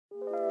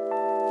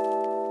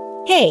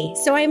Hey,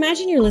 so I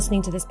imagine you're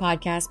listening to this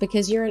podcast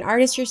because you're an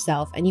artist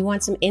yourself and you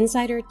want some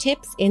insider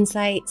tips,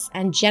 insights,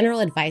 and general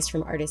advice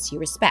from artists you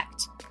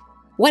respect.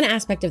 One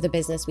aspect of the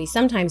business we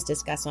sometimes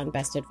discuss on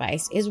Best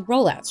Advice is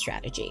rollout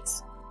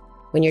strategies.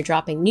 When you're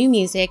dropping new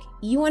music,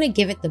 you want to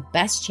give it the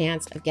best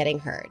chance of getting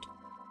heard.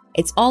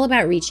 It's all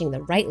about reaching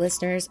the right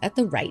listeners at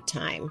the right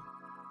time.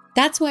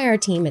 That's why our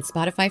team at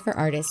Spotify for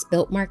Artists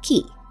built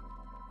Marquee.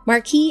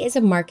 Marquee is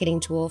a marketing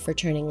tool for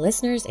turning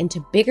listeners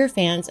into bigger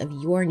fans of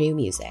your new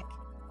music.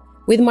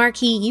 With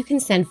Marquee, you can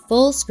send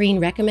full-screen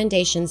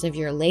recommendations of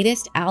your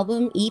latest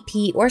album,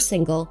 EP, or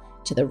single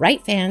to the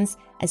right fans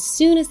as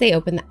soon as they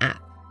open the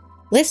app.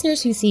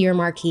 Listeners who see your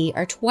Marquee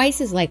are twice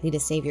as likely to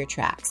save your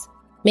tracks,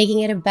 making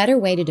it a better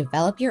way to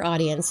develop your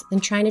audience than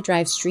trying to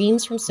drive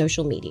streams from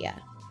social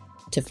media.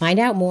 To find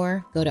out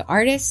more, go to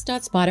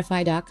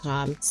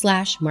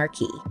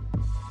artists.spotify.com/marquee.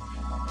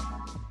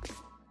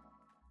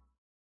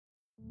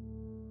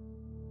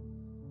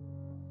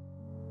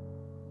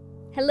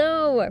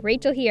 Hello,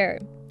 Rachel here.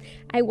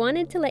 I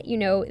wanted to let you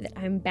know that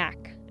I'm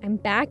back. I'm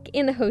back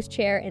in the host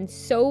chair and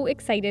so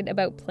excited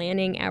about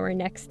planning our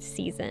next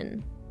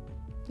season.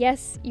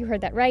 Yes, you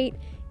heard that right.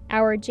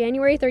 Our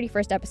January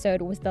 31st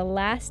episode was the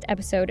last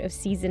episode of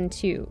season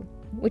 2,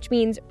 which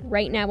means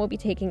right now we'll be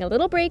taking a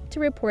little break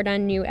to report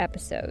on new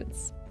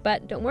episodes.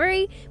 But don't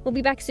worry, we'll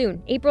be back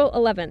soon, April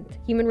 11th.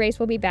 Human Race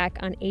will be back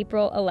on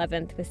April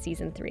 11th with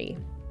season 3.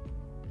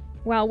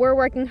 While we're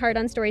working hard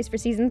on stories for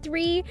season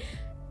 3,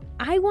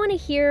 I want to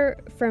hear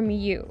from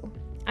you.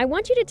 I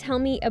want you to tell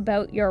me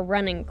about your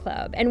running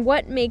club and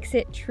what makes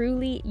it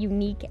truly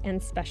unique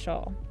and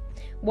special.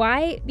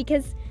 Why?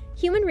 Because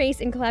Human Race,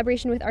 in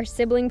collaboration with our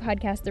sibling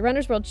podcast, The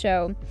Runner's World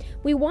Show,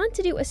 we want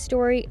to do a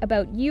story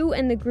about you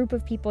and the group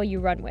of people you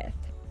run with.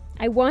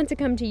 I want to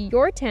come to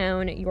your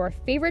town, your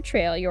favorite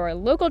trail, your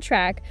local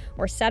track,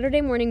 or Saturday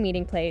morning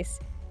meeting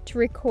place to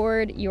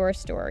record your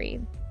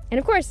story. And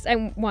of course,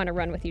 I want to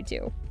run with you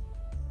too.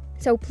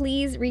 So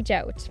please reach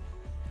out.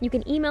 You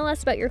can email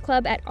us about your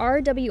club at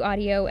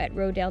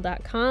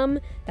rwaudio@rodale.com.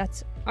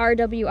 That's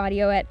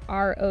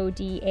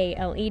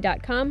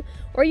rwaudio@rodale.com.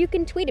 Or you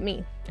can tweet at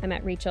me. I'm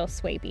at Rachel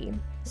Swaby.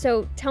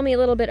 So tell me a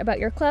little bit about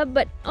your club,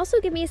 but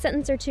also give me a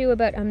sentence or two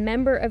about a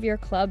member of your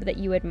club that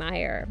you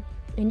admire.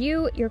 And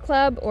you, your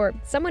club, or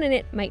someone in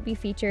it might be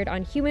featured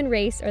on Human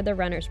Race or The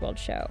Runner's World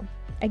Show.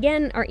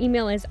 Again, our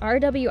email is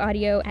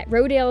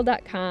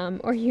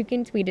rwaudio@rodale.com, or you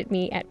can tweet at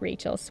me at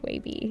Rachel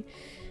Swaby.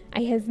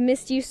 I have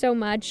missed you so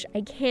much.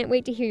 I can't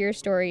wait to hear your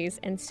stories,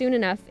 and soon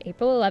enough,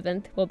 April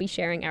 11th, we'll be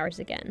sharing ours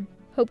again.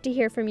 Hope to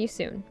hear from you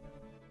soon.